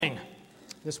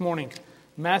this morning,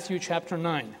 Matthew chapter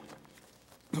 9.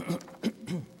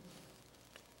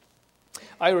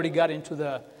 I already got into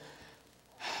the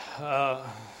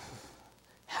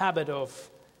habit of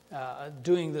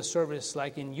doing the service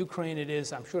like in Ukraine it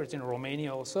is. I'm sure it's in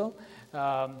Romania also.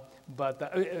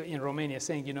 But in Romania,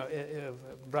 saying,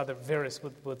 Brother Veris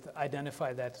would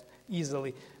identify that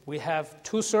easily. We have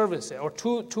two services, or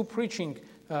two preaching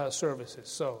services.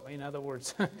 So, in other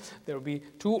words, there will be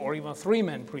 2 or even 3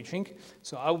 men preaching.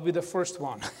 So I will be the first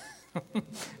one.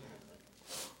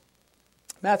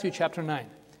 Matthew chapter 9.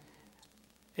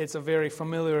 It's a very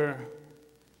familiar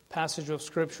passage of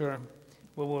Scripture.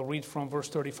 We will read from verse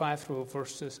 35 through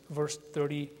verse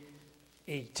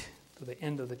 38 to the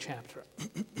end of the chapter.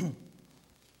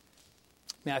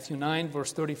 Matthew 9,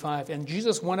 verse 35. And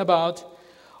Jesus went about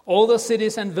all the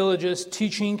cities and villages,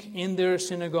 teaching in their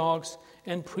synagogues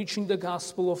and preaching the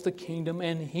gospel of the kingdom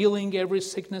and healing every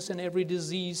sickness and every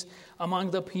disease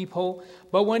among the people.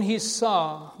 But when he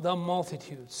saw the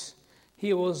multitudes,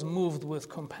 he was moved with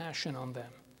compassion on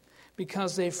them,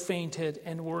 because they fainted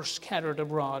and were scattered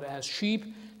abroad as sheep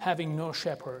having no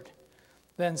shepherd.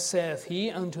 Then saith he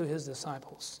unto his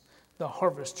disciples, The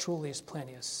harvest truly is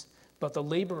plenteous, but the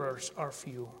laborers are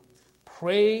few.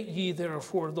 Pray ye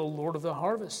therefore the Lord of the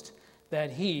harvest,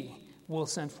 that he will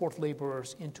send forth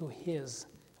laborers into his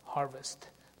harvest.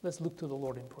 Let's look to the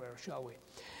Lord in prayer, shall we?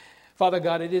 Father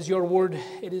God, it is your word,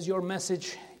 it is your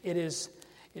message, it is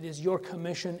your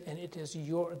commission, and it is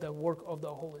the work of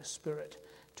the Holy Spirit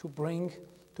to bring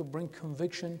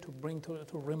conviction, to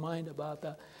remind about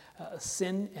the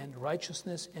sin and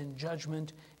righteousness and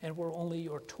judgment, and we're only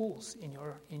your tools in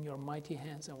your mighty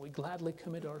hands, and we gladly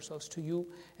commit ourselves to you.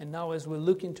 And now as we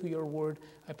look into your word,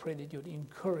 I pray that you'd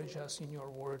encourage us in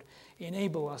your word,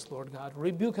 enable us, Lord God,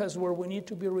 rebuke us where we need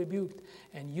to be rebuked,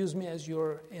 and use me as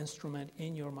your instrument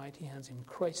in your mighty hands. In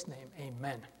Christ's name,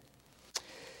 amen.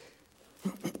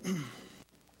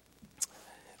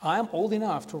 I am old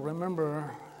enough to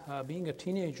remember being a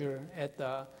teenager at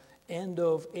the end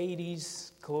of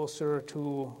 80s, closer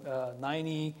to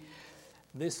 90.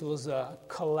 This was a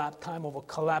time of a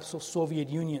collapse of Soviet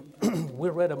Union. We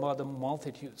read about the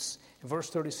multitudes. In verse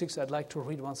 36, I'd like to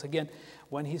read once again,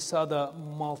 when he saw the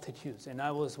multitudes. And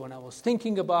when I was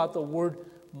thinking about the word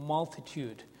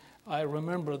multitude, I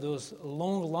remember those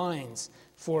long lines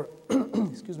for,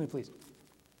 excuse me please,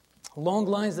 long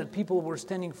lines that people were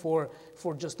standing for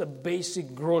just the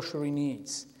basic grocery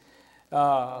needs.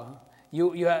 I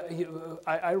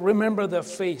remember the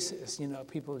faces,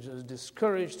 people just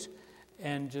discouraged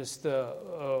and just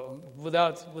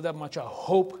without much of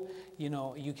hope.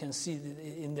 You can see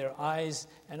in their eyes.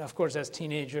 And of course, as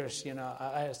teenagers,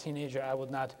 I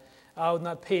would not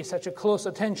pay such a close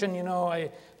attention,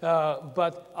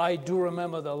 but I do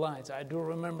remember the lines. I do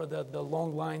remember the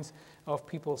long lines of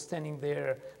people standing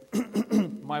there.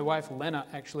 My wife Lena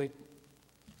actually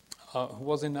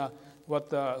was in her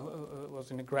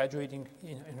graduating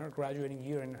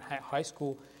year in high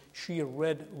school. She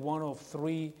read one of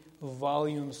 3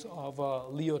 volumes of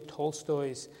Leo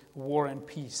Tolstoy's War and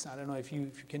Peace. I don't know if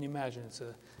you can imagine.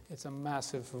 It's a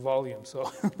massive volume. So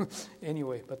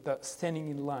anyway, but standing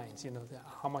in lines,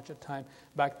 how much of time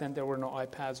back then there were no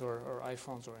iPads or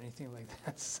iPhones or anything like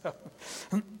that. So.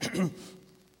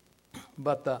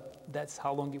 But that's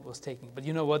how long it was taking. But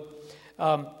you know what?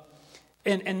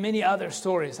 And many other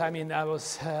stories. I mean, I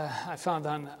found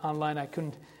online. I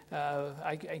couldn't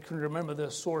remember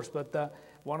the source, but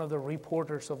one of the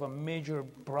reporters of a major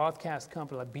broadcast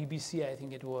company, like BBC, I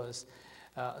think it was,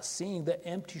 seeing the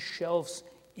empty shelves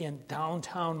in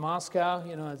downtown Moscow,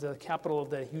 the capital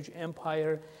of that huge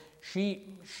empire.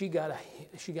 She got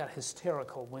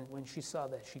hysterical when she saw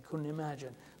that. She couldn't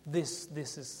imagine this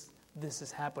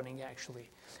is happening, actually.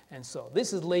 And so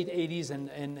this is late 80s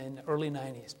and early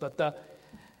 90s. But the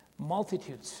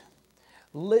multitudes.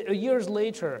 Years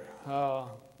later,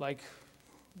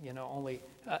 only,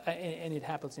 and it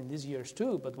happens in these years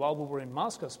too, but while we were in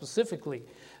Moscow specifically,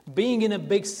 being in a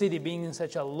big city, being in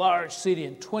such a large city,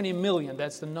 and 20 million,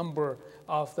 that's the number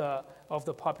of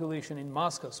the population in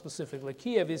Moscow specifically.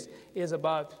 Kiev is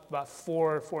about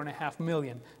 4.5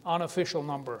 million, unofficial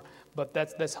number, but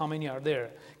that's how many are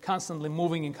there, constantly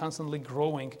moving and constantly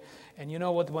growing. And you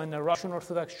know what, when the Russian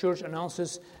Orthodox Church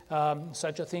announces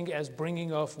such a thing as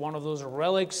bringing of one of those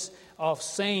relics of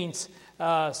saints,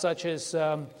 such as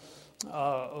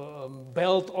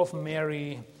Belt of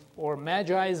Mary or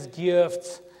Magi's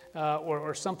Gift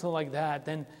or something like that,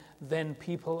 then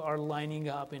people are lining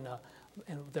up in a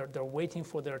and they're waiting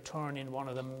for their turn in one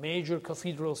of the major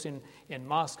cathedrals in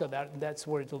Moscow. That's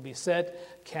where it will be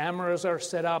set. Cameras are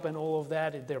set up and all of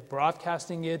that. They're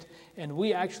broadcasting it. And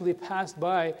we actually passed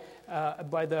by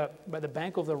the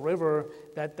bank of the river.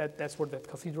 That's where the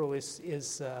cathedral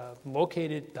is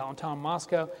located, downtown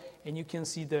Moscow. And you can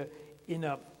see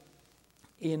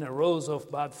in a rows of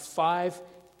about 5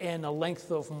 and a length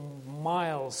of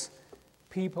miles,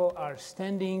 people are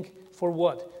standing for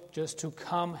what? Just to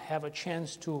come, have a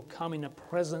chance to come in the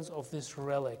presence of this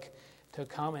relic, to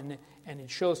come and it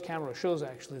shows, camera shows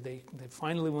actually, they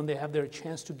finally, when they have their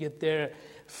chance to get there,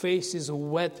 faces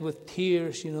wet with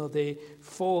tears, they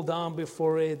fall down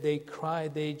before it, they cry,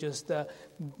 they just,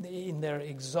 in their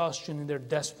exhaustion, in their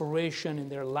desperation, in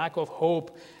their lack of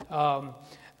hope,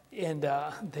 and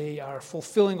they are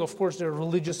fulfilling, of course, their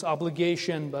religious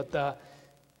obligation, but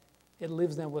it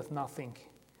leaves them with nothing.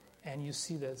 And you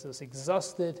see those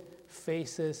exhausted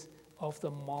faces of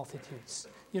the multitudes.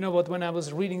 But when I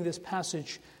was reading this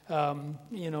passage, how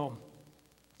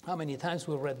many times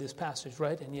we read this passage,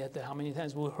 right? And yet how many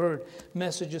times we heard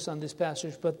messages on this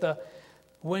passage. But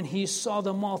when he saw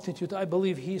the multitude, I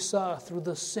believe he saw through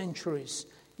the centuries,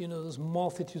 those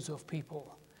multitudes of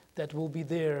people that will be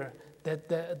there,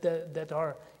 that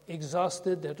are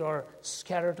exhausted, that are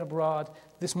scattered abroad.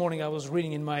 This morning I was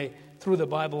reading in my Through the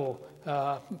Bible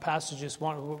passages.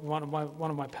 One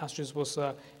of my passages was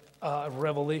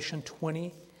Revelation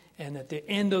 20. And at the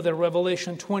end of the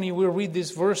Revelation 20, we'll read these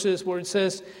verses where it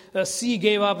says, the sea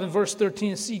gave up, in verse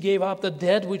 13, sea gave up the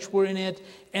dead which were in it,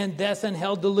 and death and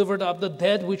hell delivered up the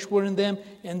dead which were in them,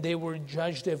 and they were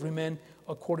judged every man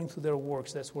according to their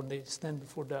works. That's when they stand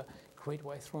before the great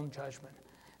white throne judgment.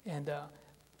 And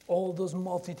all those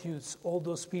multitudes, all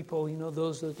those people,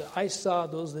 those that I saw,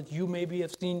 those that you maybe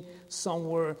have seen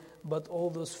somewhere, but all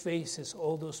those faces,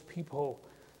 all those people,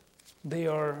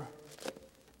 those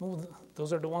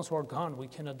are the ones who are gone. We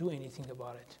cannot do anything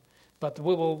about it. But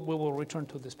we will return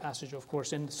to this passage, of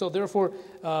course. And so therefore,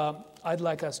 I'd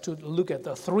like us to look at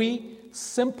the 3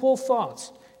 simple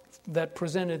thoughts that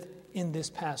presented in this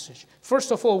passage.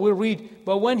 First of all, we read,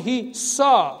 but when he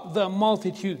saw the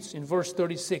multitudes, in verse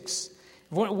 36,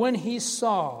 when he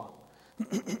saw,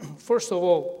 first of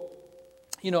all,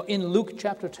 in Luke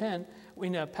chapter 10,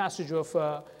 in a passage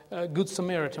of Good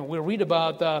Samaritan, we read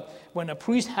about when a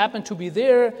priest happened to be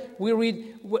there. We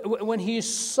read when he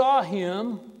saw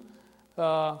him,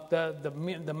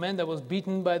 the man that was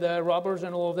beaten by the robbers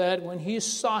and all of that. When he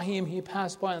saw him, he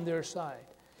passed by on their side.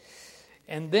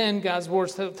 And then God's word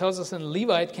tells us, and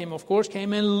Levite came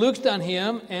and looked on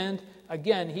him, and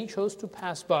again he chose to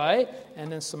pass by.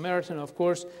 And then Samaritan, of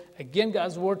course, again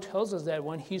God's word tells us that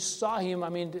when he saw him,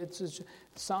 it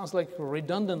sounds like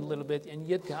redundant a little bit, and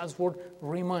yet God's word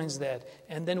reminds that.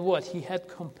 And then what? He had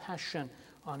compassion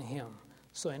on him.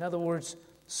 So in other words,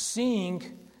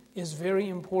 seeing is very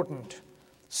important.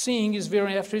 Seeing is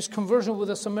very, after his conversion with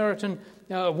a Samaritan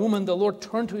woman, the Lord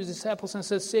turned to his disciples and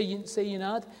said, say ye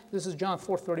not, this is John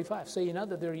 4:35, say ye not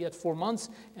that there are yet 4 months,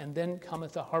 and then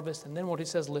cometh the harvest. And then what he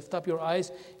says, lift up your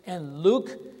eyes and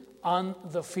look on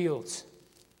the fields.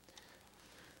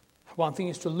 One thing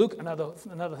is to look,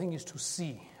 another thing is to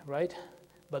see, right?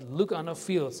 But look on the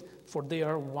fields, for they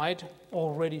are white,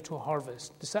 already to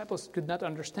harvest. Disciples could not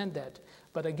understand that.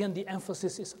 But again, the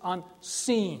emphasis is on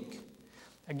seeing.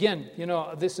 Again,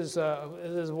 this is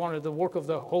one of the work of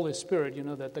the Holy Spirit,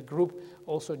 that the group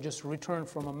also just returned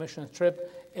from a mission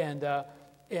trip, and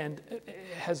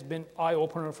has been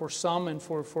eye-opener for some, and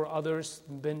for others,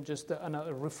 been just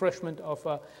a refreshment of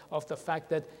the fact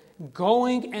that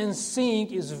going and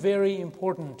seeing is very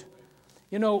important.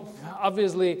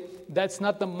 Obviously, that's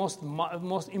not the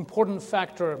most important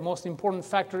factor. Most important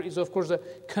factor is, of course, the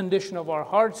condition of our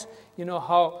hearts.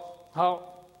 How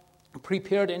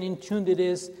prepared and in tune it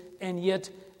is, and yet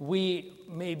we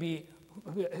may be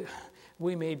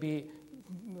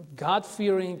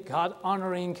God-fearing,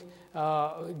 God-honoring,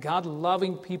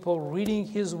 God-loving people, reading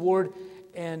His Word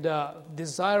and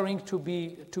desiring to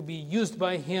be used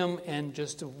by Him, and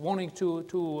just wanting to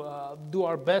do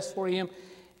our best for Him,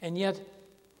 and yet,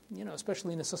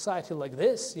 especially in a society like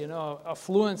this,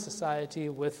 affluent society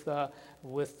with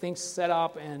things set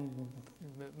up and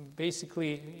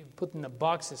basically put in a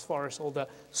box as far as all the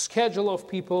schedule of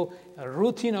people, a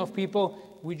routine of people,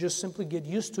 we just simply get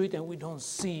used to it and we don't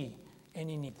see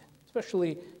any need.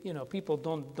 Especially, people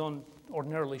don't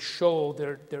ordinarily show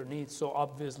their needs so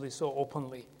obviously, so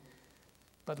openly.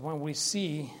 But when we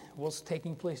see what's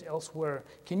taking place elsewhere,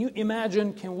 can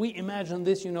we imagine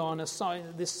this, on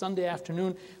this Sunday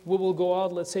afternoon, we will go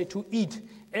out, let's say, to eat.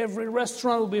 Every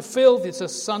restaurant will be filled. It's a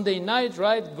Sunday night,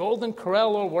 right? Golden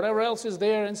Corral or whatever else is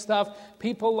there and stuff.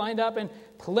 People lined up and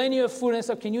plenty of food and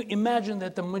stuff. Can you imagine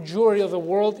that the majority of the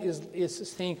world is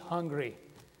staying hungry?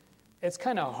 It's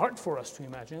kind of hard for us to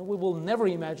imagine. We will never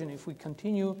imagine if we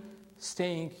continue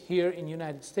staying here in the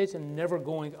United States and never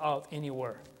going out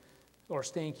anywhere, or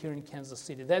staying here in Kansas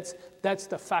City. That's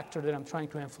the factor that I'm trying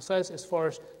to emphasize as far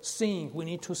as seeing. We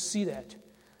need to see that.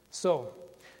 So,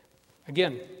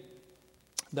 again,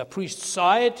 the priest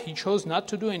saw it. He chose not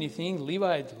to do anything.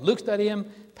 Levi looked at him,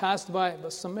 passed by.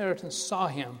 The Samaritans saw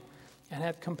him and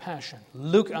had compassion.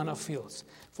 Look on the fields,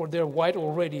 for they're white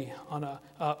already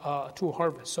to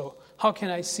harvest. So how can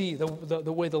I see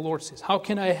the way the Lord says? How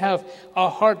can I have a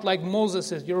heart like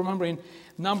Moses is? You remember in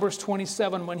Numbers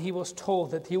 27 when he was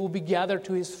told that he will be gathered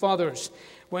to his fathers,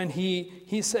 when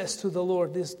he says to the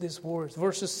Lord these words.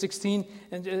 Verses 16,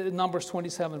 and Numbers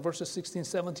 27, verses 16,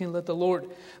 17, let the Lord,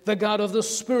 the God of the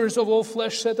spirits of all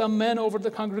flesh, set a man over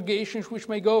the congregations, which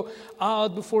may go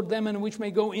out before them, and which may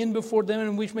go in before them,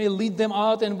 and which may lead them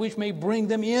out, and which may bring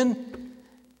them in.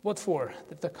 What for?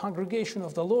 That the congregation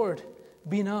of the Lord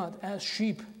be not as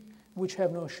sheep which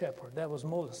have no shepherd. That was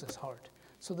Moses' heart.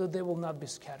 So that they will not be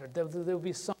scattered. There will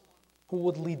be someone who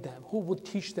would lead them, who would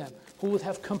teach them, who would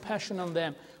have compassion on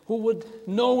them, who would,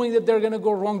 knowing that they're going to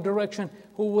go wrong direction,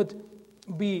 who would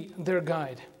be their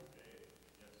guide.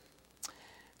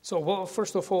 So, well,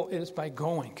 first of all, it is by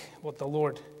going what the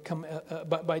Lord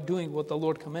by doing what the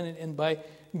Lord commanded, and by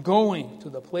going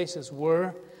to the places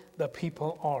where the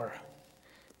people are.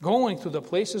 Going to the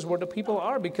places where the people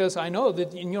are, because I know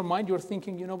that in your mind you're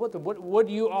thinking, what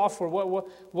do you offer?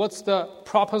 What's the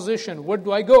proposition? Where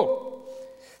do I go?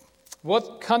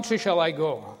 What country shall I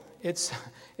go? It's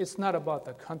not about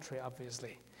the country,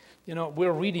 obviously.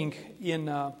 We're reading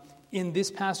in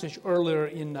this passage earlier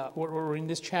in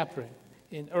this chapter,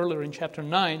 earlier in chapter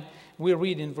 9, we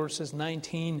read in verses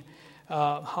 19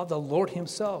 how the Lord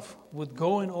himself would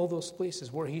go in all those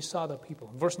places where he saw the people.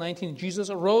 Verse 19, Jesus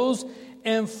arose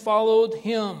and followed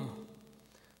him,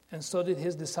 and so did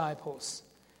his disciples.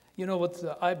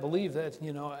 I believe that,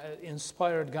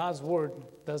 inspired God's word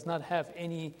does not have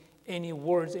any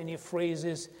words, any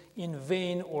phrases in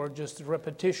vain or just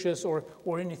repetitious or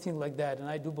anything like that. And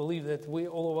I do believe that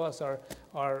all of us are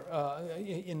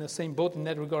in the same boat in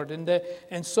that regard.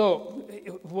 And so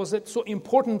was it so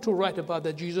important to write about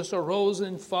that Jesus arose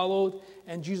and followed,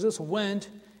 and Jesus went?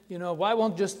 Why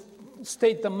won't just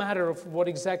state the matter of what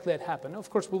exactly had happened?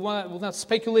 Of course, we will not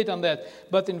speculate on that.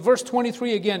 But in verse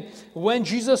 23 again, when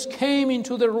Jesus came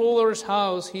into the ruler's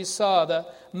house, he saw the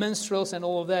minstrels and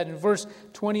all of that. In verse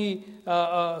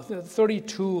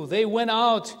 32, they went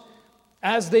out.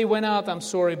 As they went out,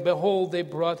 behold, they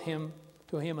brought to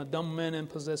him a dumb man and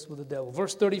possessed with the devil.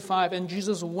 Verse 35, and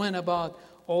Jesus went about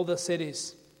all the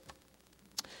cities.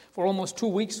 For almost 2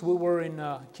 weeks, we were in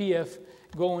Kiev,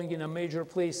 going in major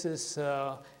places,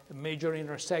 major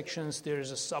intersections.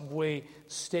 There's a subway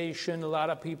station, a lot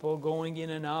of people going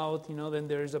in and out. Then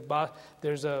there's a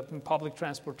public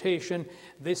transportation,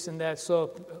 this and that.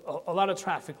 So a lot of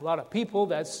traffic, a lot of people.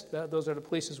 Those are the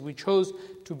places we chose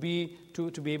to be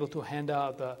able to hand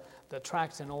out the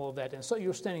tracts and all of that. And so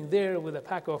you're standing there with a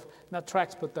pack of, not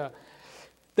tracts, but the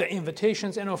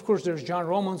invitations. And of course there's John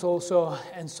Romans also.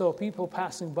 And so people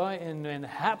passing by and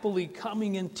happily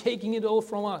coming and taking it all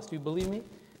from us. Do you believe me?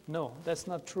 No, that's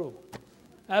not true.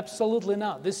 Absolutely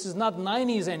not. This is not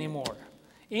 90s anymore.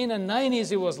 In the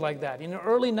 90s, it was like that. In the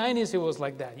early 90s, it was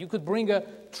like that. You could bring a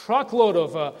truckload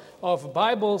of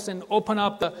Bibles and open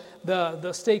up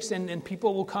the stakes, and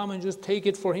people will come and just take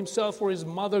it for himself, for his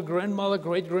mother, grandmother,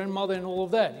 great-grandmother, and all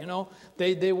of that.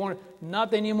 They weren't,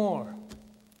 not anymore.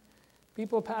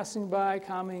 People passing by,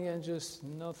 coming and just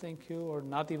no thank you, or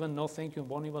not even no thank you,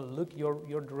 won't even look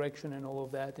your direction and all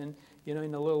of that. And in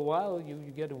a little while, you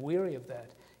get weary of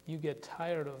that. You get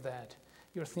tired of that.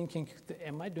 You're thinking,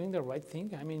 am I doing the right thing?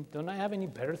 Don't I have any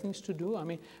better things to do?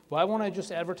 Why won't I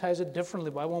just advertise it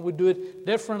differently? Why won't we do it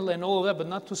differently and all of that? But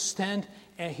not to stand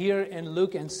and hear and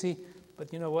look and see.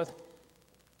 But you know what?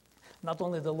 Not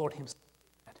only the Lord himself,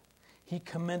 he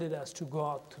commended us to go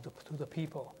out to the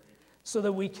people, so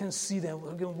that we can see them.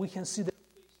 We can see them.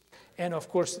 And of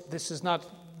course, this is not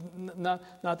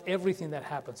everything that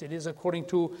happens. It is according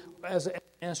to, as an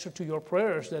answer to your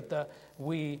prayers, that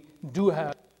we do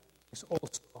have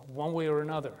also, one way or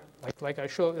another. Like I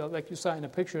showed, like you saw in the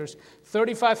pictures,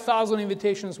 35,000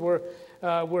 invitations were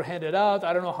handed out.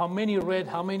 I don't know how many read,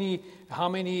 how many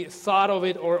thought of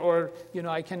it, or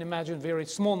I can imagine a very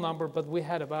small number, but we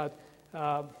had about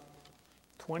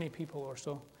 20 people or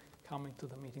so coming to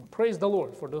the meeting. Praise the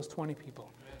Lord for those 20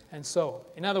 people. And so,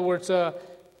 in other words,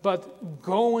 but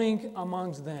going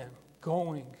amongst them,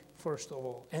 going first of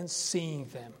all, and seeing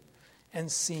them,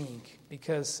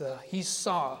 because he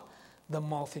saw the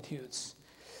multitudes,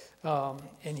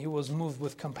 and he was moved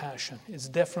with compassion. It's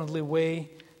definitely a way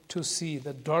to see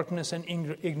the darkness and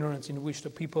ignorance in which the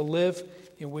people live,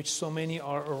 in which so many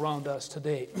are around us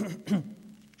today.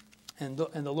 And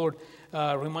the Lord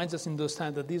reminds us in those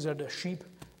times that these are the sheep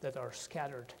that are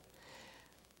scattered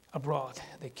abroad.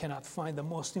 They cannot find the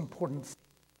most important thing,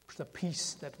 the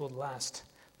peace that will last,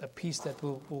 the peace that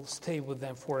will stay with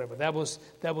them forever. That was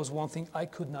one thing I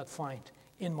could not find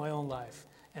in my own life.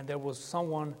 And there was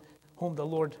someone whom the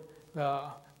Lord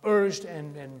urged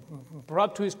and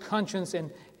brought to his conscience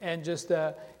and just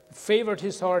favored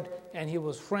his heart, and he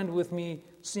was friend with me,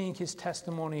 seeing his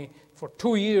testimony for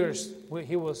 2 years.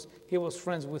 He was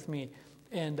friends with me,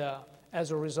 and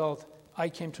as a result, I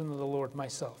came to know the Lord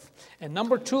myself. And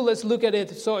number 2, let's look at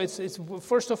it. So it's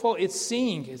first of all, it's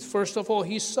seeing. It's first of all,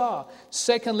 he saw.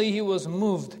 Secondly, he was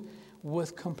moved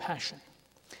with compassion.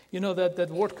 You know that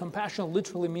word compassion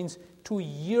literally means to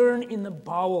yearn in the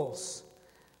bowels.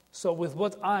 So with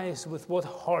what eyes, with what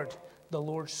heart, the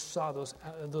Lord saw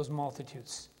those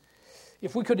multitudes.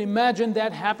 If we could imagine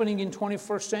that happening in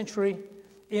 21st century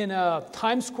in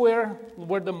Times Square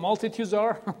where the multitudes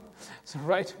are,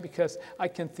 right? Because I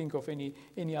can't think of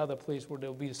any other place where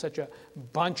there'll be such a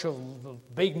bunch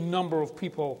of big number of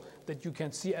people that you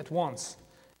can see at once.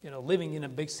 Living in a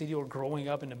big city or growing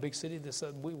up in a big city,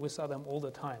 we saw them all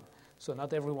the time. So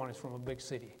not everyone is from a big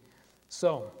city.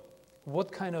 So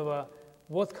what kind of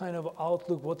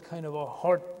outlook, what kind of a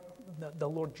heart that the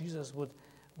Lord Jesus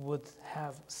would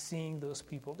have seeing those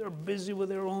people? They're busy with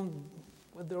their own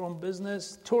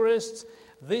business, tourists,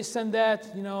 this and that.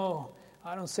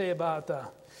 I don't say about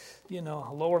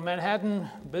Lower Manhattan,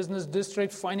 business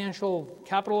district, financial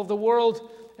capital of the world,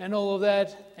 and all of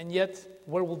that, and yet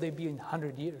where will they be in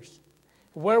 100 years?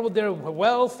 Where would their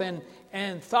wealth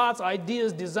and thoughts,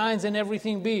 ideas, designs, and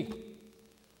everything be?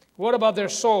 What about their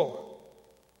soul?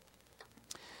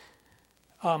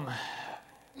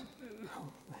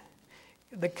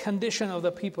 The condition of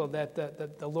the people that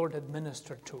the Lord had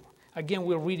ministered to. Again,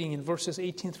 we're reading in verses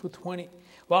 18 through 20.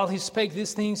 While he spake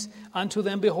these things unto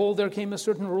them, behold, there came a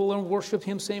certain ruler and worshipped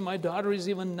him, saying, My daughter is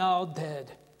even now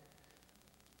dead.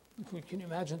 Can you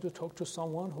imagine to talk to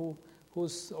someone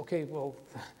who's, okay, well,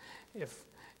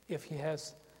 if he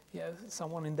has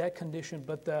someone in that condition,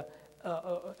 but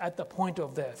at the point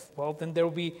of death, well, then there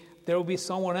will be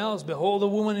someone else. Behold, a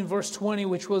woman in verse 20,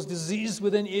 which was diseased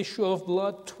with an issue of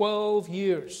blood 12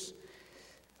 years.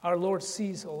 Our Lord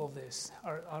sees all of this.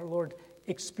 Our Lord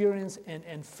experiences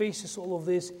and faces all of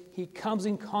this. He comes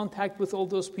in contact with all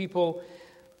those people.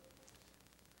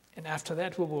 And after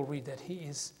that, we will read that He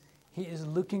is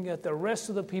looking at the rest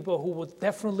of the people who would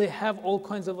definitely have all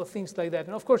kinds of things like that.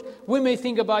 And of course, we may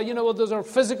think about, those are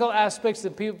physical aspects.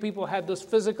 That people had those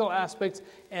physical aspects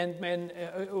and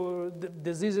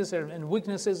diseases and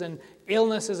weaknesses and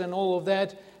illnesses and all of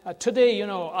that. Today,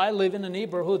 I live in a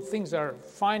neighborhood. Things are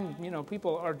fine.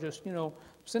 People are just,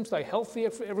 seems like healthy.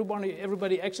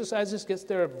 Everybody exercises, gets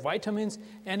their vitamins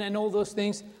and all those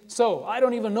things. So I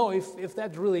don't even know if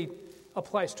that really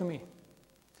applies to me.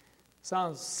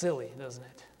 Sounds silly, doesn't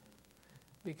it?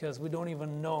 Because we don't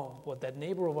even know what that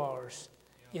neighbor of ours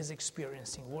is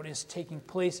experiencing, what is taking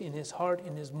place in his heart,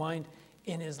 in his mind,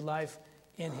 in his life,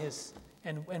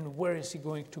 and where is he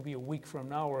going to be a week from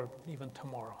now or even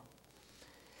tomorrow.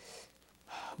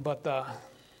 But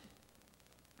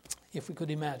if we could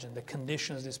imagine the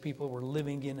conditions these people were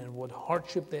living in and what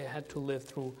hardship they had to live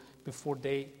through before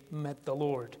they met the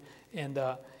Lord. And,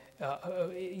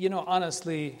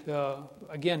 honestly,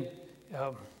 again,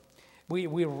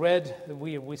 we read,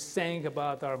 we sang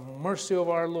about our mercy of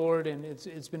our Lord, and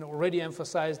it's been already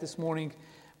emphasized this morning.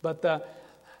 But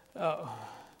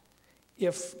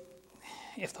if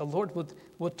the Lord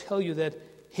would tell you that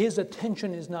His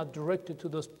attention is not directed to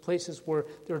those places where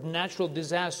there are natural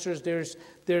disasters,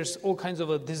 there's all kinds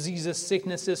of diseases,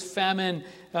 sicknesses, famine,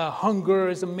 hunger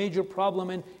is a major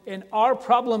problem, and our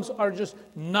problems are just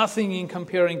nothing in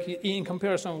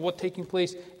comparison with what's taking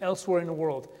place elsewhere in the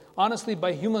world. Honestly,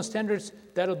 by human standards,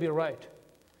 that'll be right.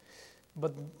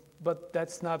 But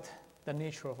that's not the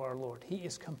nature of our Lord. He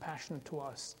is compassionate to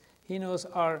us. He knows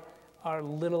our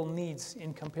little needs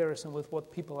in comparison with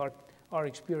what people are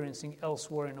experiencing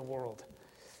elsewhere in the world.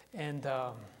 And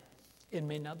it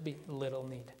may not be little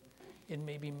need. It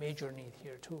may be major need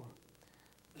here too.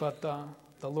 But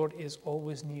the Lord is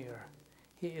always near.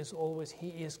 He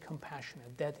is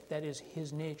compassionate. That is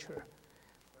His nature.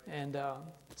 And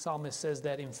Psalmist says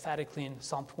that emphatically in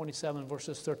Psalm 27,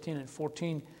 verses 13 and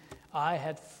 14, I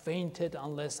had fainted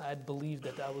unless I had believed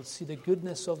that I would see the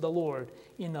goodness of the Lord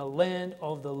in a land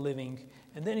of the living.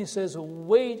 And then he says,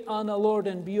 wait on the Lord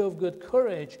and be of good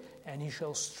courage, and He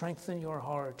shall strengthen your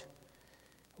heart.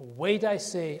 Wait, I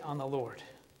say, on the Lord.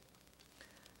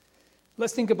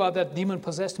 Let's think about that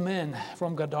demon-possessed man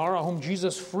from Gadara whom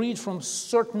Jesus freed from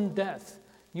certain death.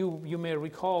 You may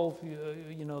recall,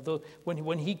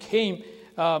 when he came,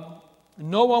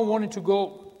 no one wanted to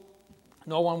go.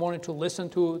 No one wanted to listen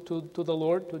to the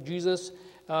Lord, to Jesus.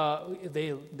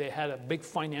 They had a big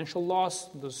financial loss.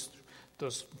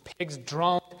 Those pigs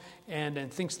drowned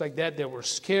and things like that. They were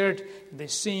scared. They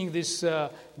seeing this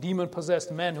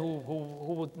demon-possessed man who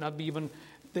would not be even.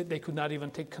 They could not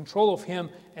even take control of him,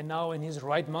 and now in his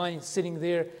right mind, sitting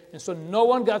there. And so no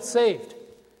one got saved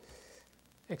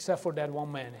except for that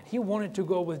one man. And he wanted to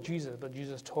go with Jesus, but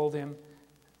Jesus told him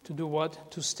to do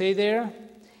what? To stay there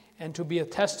and to be a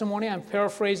testimony. I'm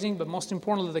paraphrasing, but most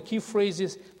importantly, the key phrase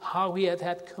is how he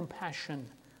had compassion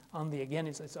on the, again,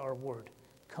 it's our word,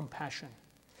 compassion.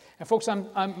 And folks,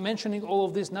 I'm mentioning all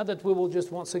of this, not that we will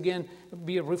just once again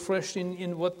be refreshed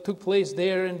in what took place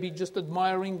there and be just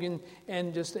admiring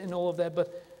and just in all of that,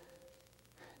 but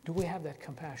do we have that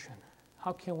compassion?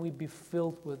 How can we be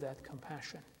filled with that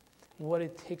compassion? What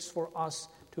it takes for us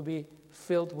to be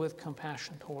filled with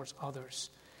compassion towards others.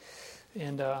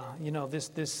 And,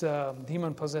 this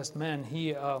demon-possessed man,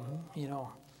 he,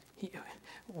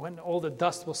 when all the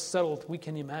dust was settled, we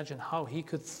can imagine how he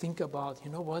could think about, you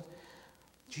know what?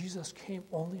 Jesus came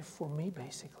only for me,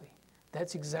 basically.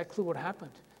 That's exactly what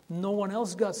happened. No one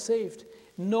else got saved.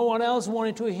 No one else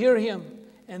wanted to hear him.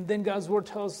 And then God's word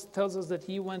tells us that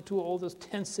he went to all those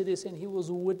 10 cities and he was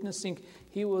witnessing.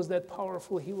 He was that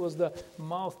powerful. He was the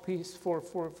mouthpiece for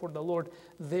the Lord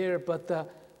there. But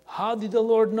how did the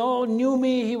Lord knew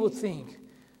me, he would think.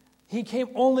 He came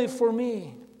only for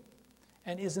me.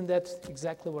 And isn't that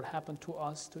exactly what happened to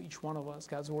us, to each one of us?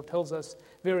 God's word tells us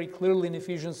very clearly in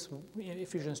Ephesians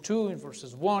 2, in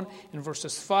verses 1, in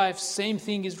verses 5, same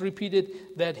thing is repeated,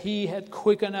 that he had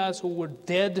quickened us who were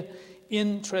dead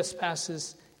in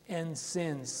trespasses and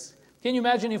sins. Can you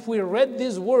imagine if we read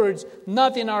these words,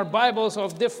 not in our Bibles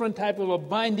of different type of a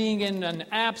binding and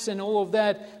apps and all of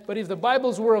that, but if the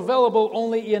Bibles were available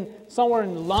only in somewhere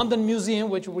in London Museum,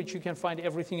 which you can find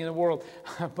everything in the world,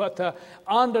 but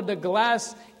under the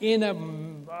glass in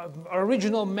an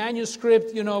original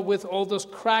manuscript, with all those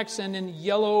cracks and in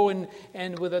yellow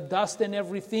and with the dust and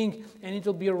everything, and it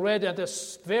will be read at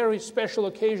very special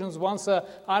occasions once,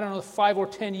 5 or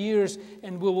 10 years,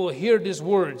 and we will hear these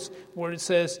words where it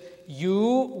says,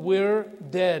 you were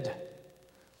dead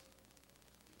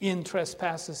in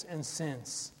trespasses and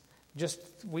sins.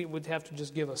 We would have to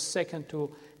just give a second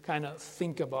to kind of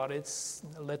think about it,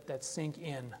 let that sink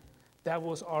in. That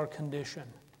was our condition.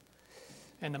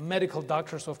 And the medical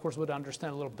doctors, of course, would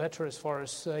understand a little better as far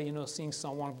as, seeing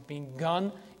someone being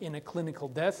gone in a clinical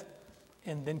death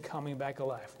and then coming back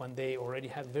alive when they already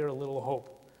had very little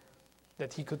hope.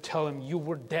 That he could tell them, you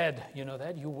were dead,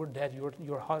 that? You were dead,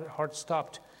 your heart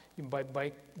stopped.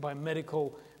 By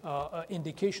medical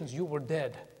indications, you were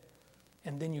dead.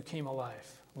 And then you came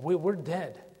alive. We were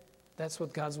dead. That's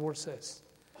what God's word says.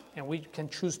 And we can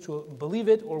choose to believe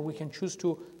it, or we can choose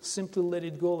to simply let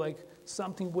it go like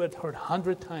something we had heard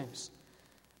 100 times.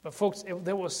 But folks,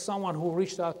 there was someone who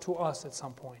reached out to us at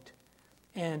some point.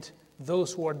 And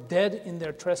those who are dead in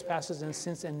their trespasses and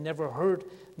sins and never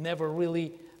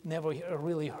really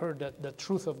heard the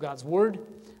truth of God's word.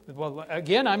 Well,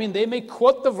 again, they may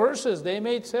quote the verses. They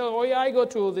may say, oh yeah, I go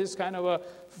to this kind of a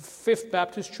Fifth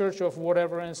Baptist church of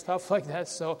whatever and stuff like that.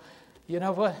 So, you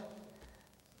know what?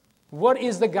 What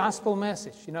is the gospel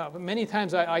message? Many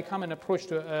times I come and approach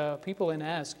to people and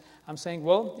ask, I'm saying,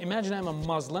 well, imagine I'm a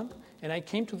Muslim and I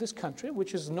came to this country,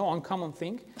 which is no uncommon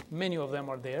thing. Many of them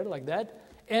are there like that.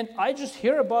 And I just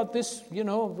hear about this,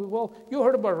 well, you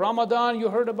heard about Ramadan, you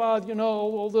heard about,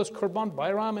 all those Qurban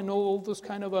Bayram and all those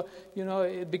kind of,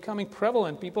 it becoming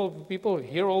prevalent. People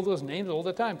hear all those names all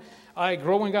the time.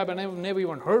 Growing up, I never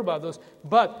even heard about those.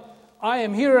 But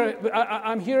I'm here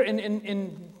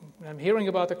I'm hearing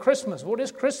about the Christmas. What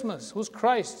is Christmas? Who's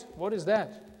Christ? What is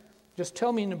that? Just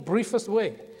tell me in the briefest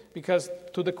way. Because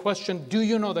to the question, do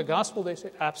you know the gospel? They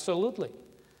say, absolutely.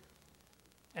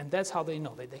 And that's how they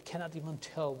know. They cannot even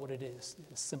tell what it is.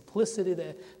 The simplicity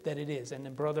that it is. And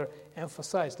then Brother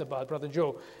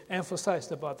Joe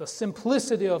emphasized about the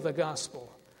simplicity of the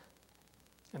gospel.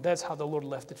 And that's how the Lord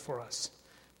left it for us.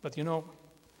 But I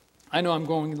know I'm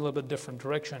going in a little bit different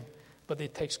direction, but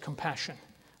it takes compassion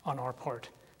on our part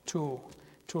to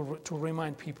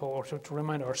remind people, or to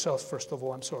remind ourselves, first of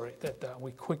all, that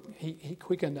He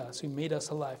quickened us. He made us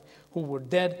alive, who were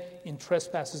dead in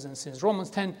trespasses and sins.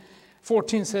 Romans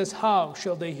 10:14 says, how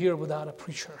shall they hear without a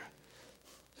preacher?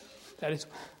 That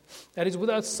is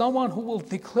without someone who will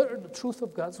declare the truth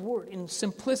of God's word in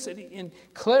simplicity, in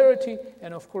clarity,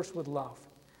 and of course with love.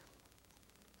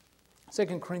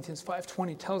 2 Corinthians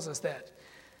 5:20 tells us that.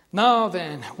 Now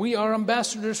then, we are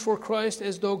ambassadors for Christ,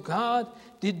 as though God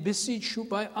did beseech you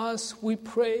by us. We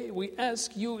pray, we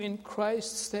ask you in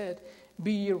Christ's stead,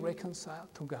 be ye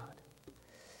reconciled to God.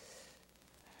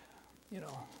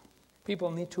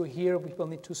 People need to hear, people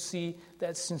need to see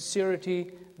that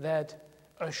sincerity, that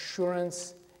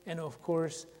assurance, and of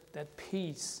course, that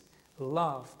peace,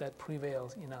 love that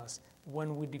prevails in us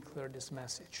when we declare this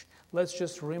message. Let's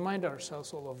just remind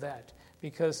ourselves all of that,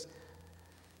 because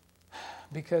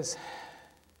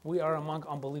we are among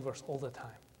unbelievers all the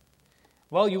time.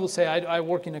 Well, you will say, I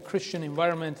work in a Christian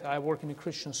environment, I work in a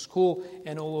Christian school,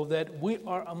 and all of that. We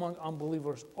are among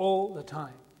unbelievers all the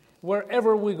time.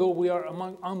 Wherever we go, we are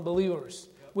among unbelievers.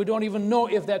 We don't even know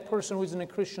if that person who is in a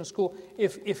Christian school,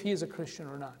 if he is a Christian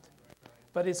or not.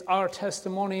 But it's our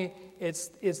testimony, it's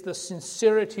the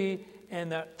sincerity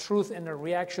and the truth and the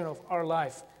reaction of our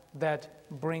life that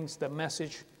brings the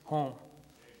message home.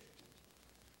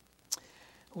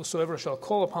 Whosoever shall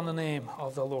call upon the name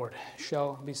of the Lord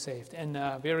shall be saved.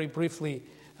 And very briefly,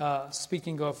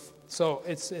 speaking of, so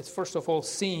it's first of all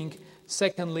seeing.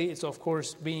 Secondly, it's of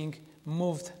course being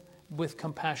moved with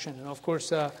compassion. And of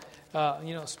course,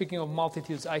 speaking of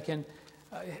multitudes, I can,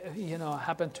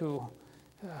 happen to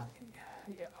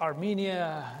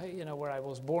Armenia, where I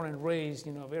was born and raised,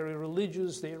 very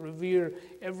religious. They revere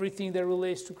everything that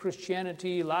relates to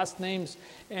Christianity, last names,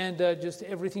 and just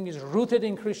everything is rooted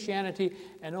in Christianity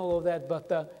and all of that. But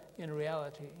in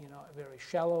reality, very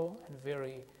shallow and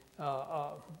very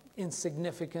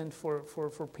insignificant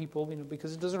for people,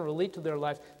 because it doesn't relate to their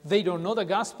life. They don't know the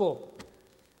gospel.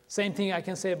 Same thing I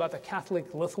can say about the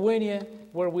Catholic Lithuania,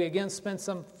 where we again spent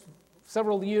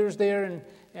several years there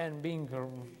and being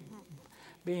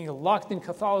locked in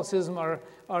Catholicism.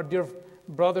 Our dear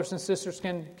brothers and sisters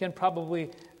can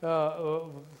probably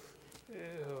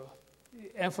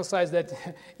emphasize that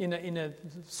in a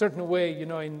certain way,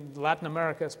 in Latin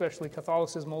America, especially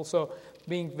Catholicism also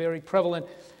being very prevalent.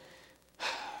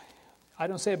 I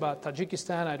don't say about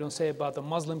Tajikistan, I don't say about the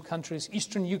Muslim countries,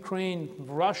 Eastern Ukraine,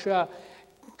 Russia,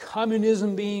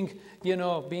 communism being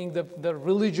the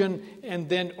religion, and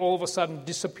then all of a sudden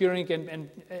disappearing and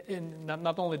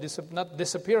not only not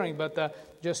disappearing, but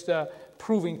just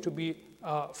proving to be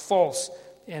false,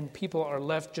 and people are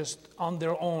left just on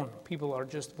their own. People are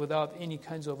just without any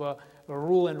kinds of a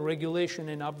rule and regulation,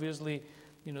 and obviously,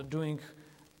 doing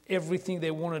everything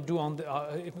they want to do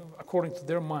according to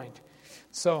their mind.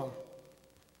 So.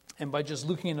 And by just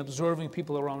looking and observing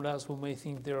people around us, we may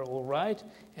think they're all right,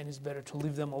 and it's better to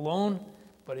leave them alone.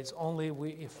 But it's only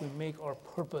if we make our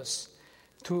purpose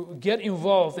to get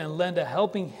involved and lend a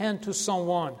helping hand to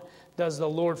someone, does the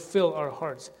Lord fill our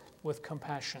hearts with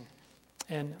compassion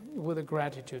and with a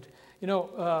gratitude.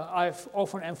 I've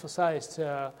often emphasized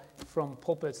from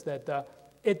pulpits that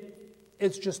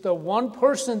it's just the one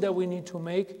person that we need to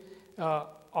make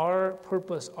our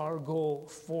purpose, our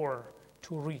goal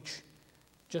to reach.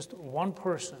 Just one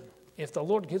person. If the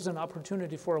Lord gives an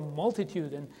opportunity for a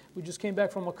multitude, and we just came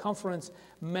back from a conference,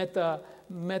 met a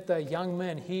young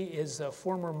man. He is a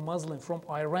former Muslim from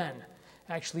Iran.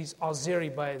 Actually, he's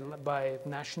Azeri by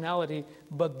nationality,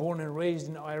 but born and raised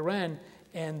in Iran.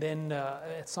 And then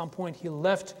at some point he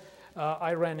left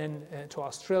Iran and to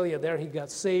Australia. There he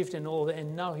got saved and all that.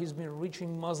 And now he's been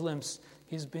reaching Muslims.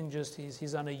 He's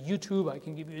on a YouTube. I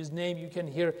can give you his name. You can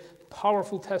hear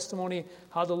powerful testimony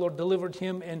how the Lord delivered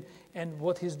him and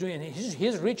what he's doing.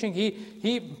 He's reaching.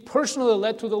 He personally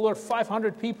led to the Lord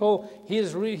 500 people. He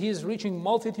is reaching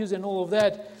multitudes and all of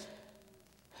that.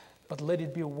 But let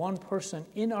it be one person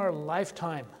in our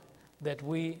lifetime that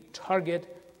we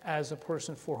target as a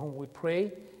person for whom we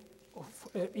pray,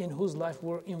 in whose life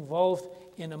we're involved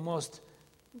in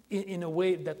a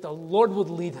way that the Lord will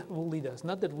lead us,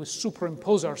 not that we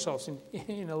superimpose ourselves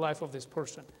in the life of this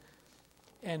person,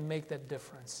 and make that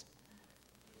difference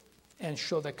and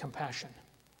show that compassion,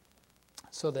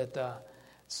 so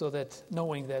that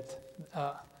knowing that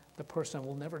the person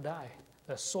will never die,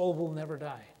 the soul will never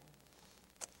die,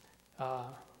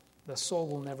 the soul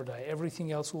will never die.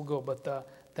 Everything else will go, but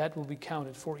that will be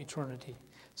counted for eternity.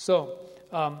 So,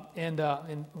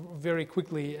 and very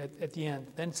quickly at the end,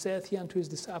 then saith he unto his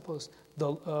disciples,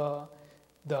 the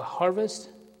harvest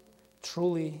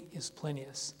truly is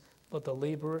plenteous, but the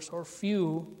laborers are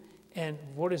few. And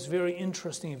what is very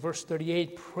interesting, verse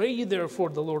 38, pray ye therefore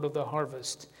the Lord of the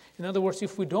harvest. In other words,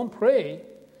 if we don't pray,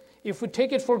 if we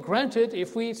take it for granted,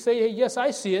 if we say, hey, yes,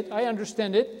 I see it, I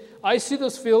understand it, I see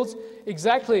those fields,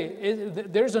 exactly,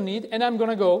 there's a need, and I'm going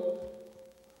to go.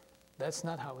 That's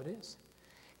not how it is.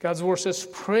 God's word says,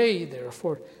 pray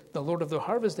therefore the Lord of the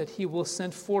harvest that he will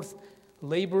send forth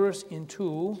laborers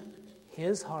into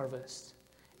his harvest.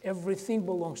 Everything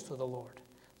belongs to the Lord.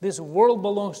 This world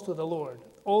belongs to the Lord.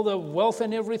 All the wealth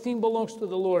and everything belongs to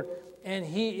the Lord, and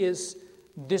he is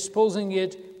disposing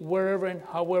it wherever and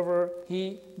however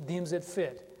he deems it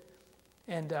fit.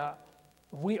 And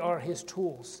we are his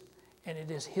tools, and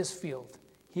it is his field.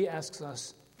 He asks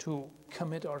us to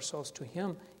commit ourselves to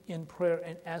him in prayer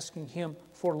and asking him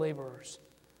for laborers.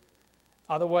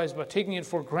 Otherwise, by taking it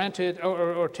for granted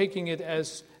or taking it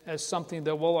as something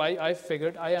that, well, I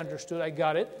figured, I understood, I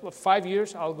got it. Well, 5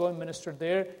 years, I'll go and minister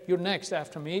there. You're next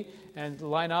after me, and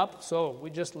line up. So we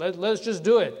just let's just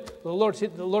do it. The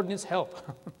Lord needs help.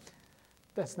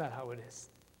 That's not how it is.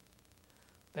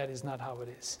 That is not how it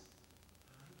is.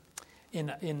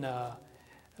 In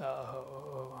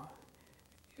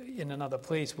another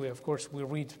place, we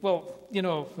read. Well,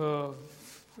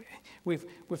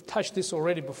 we've touched this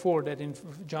already before. That in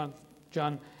John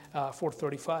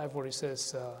 4:35, where he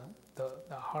says the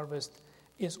harvest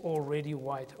is already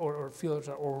white, or fields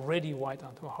are already white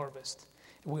unto harvest.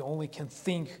 We only can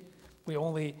think, we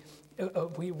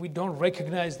don't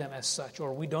recognize them as such,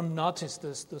 or we don't notice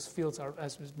those fields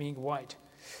as being white.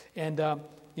 And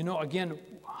again,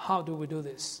 how do we do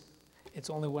this? It's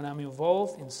only when I'm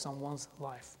involved in someone's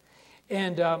life.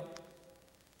 And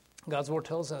God's word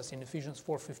tells us in Ephesians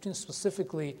 4:15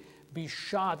 specifically, be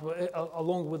shod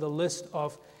along with a list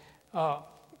of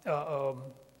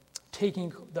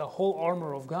taking the whole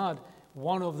armor of God.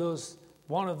 One of those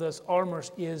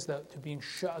armors is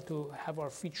to have our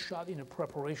feet shod in a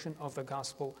preparation of the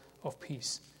gospel of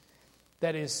peace.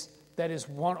 That is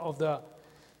one of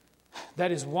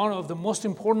the most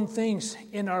important things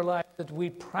in our life that we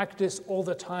practice all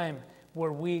the time,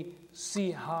 where we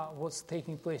see what's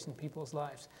taking place in people's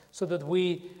lives, so that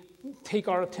we take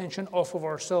our attention off of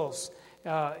ourselves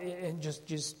and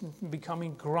just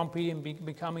becoming grumpy and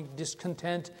becoming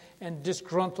discontent and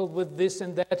disgruntled with this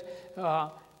and that.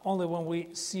 Only when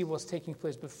we see what's taking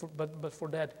place. But for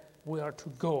that, we are to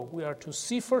go. We are to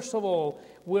see, first of all.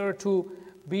 We are to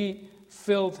be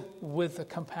filled with the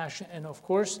compassion. And of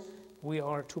course, we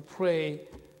are to pray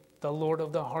the Lord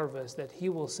of the harvest that he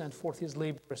will send forth his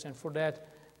laborers. And for that,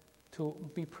 to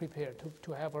be prepared,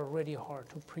 to have a ready heart,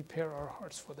 to prepare our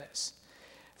hearts for this.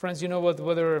 Friends, you know what?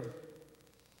 Whether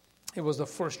it was the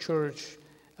first church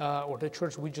or the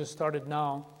church we just started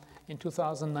now in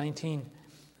 2019,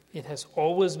 it has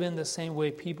always been the same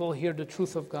way. People hear the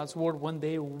truth of God's word when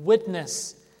they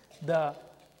witness the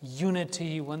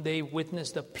unity, when they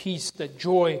witness the peace, the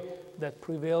joy that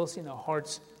prevails in the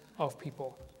hearts of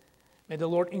people. May the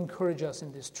Lord encourage us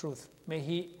in this truth. May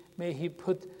He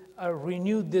put a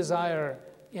renewed desire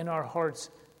in our hearts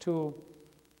to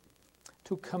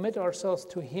commit ourselves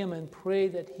to Him and pray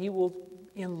that He will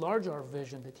enlarge our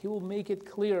vision, that He will make it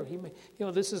clear.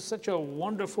 This is such a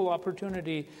wonderful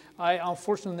opportunity. I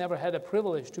unfortunately never had a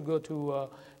privilege to go to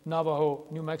Navajo,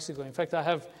 New Mexico. In fact, I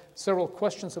have several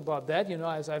questions about that.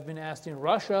 As I've been asked in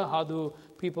Russia, how do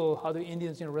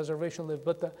Indians in a reservation live?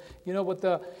 But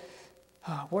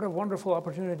what a wonderful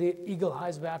opportunity Eagle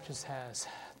Heights Baptist has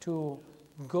to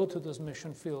go to those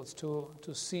mission fields,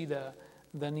 to see the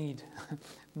need,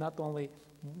 not only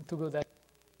to go that.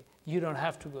 You don't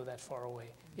have to go that far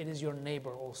away. It is your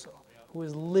neighbor also who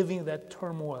is living that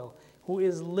turmoil, who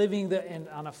is living and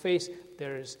on a face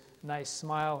there is nice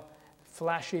smile,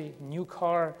 flashy new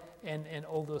car, and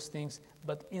all those things.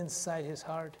 But inside his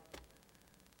heart,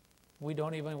 we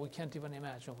can't even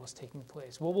imagine what's taking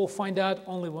place. Well, we'll find out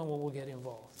only when we will get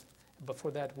involved. But for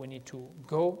that, we need to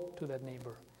go to that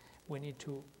neighbor. We need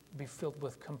to be filled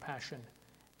with compassion,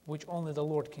 which only the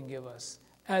Lord can give us,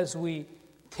 as we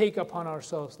take upon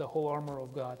ourselves the whole armor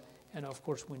of God. And of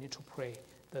course, we need to pray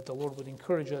that the Lord would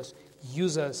encourage us,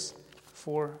 use us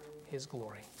for His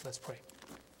glory. Let's pray.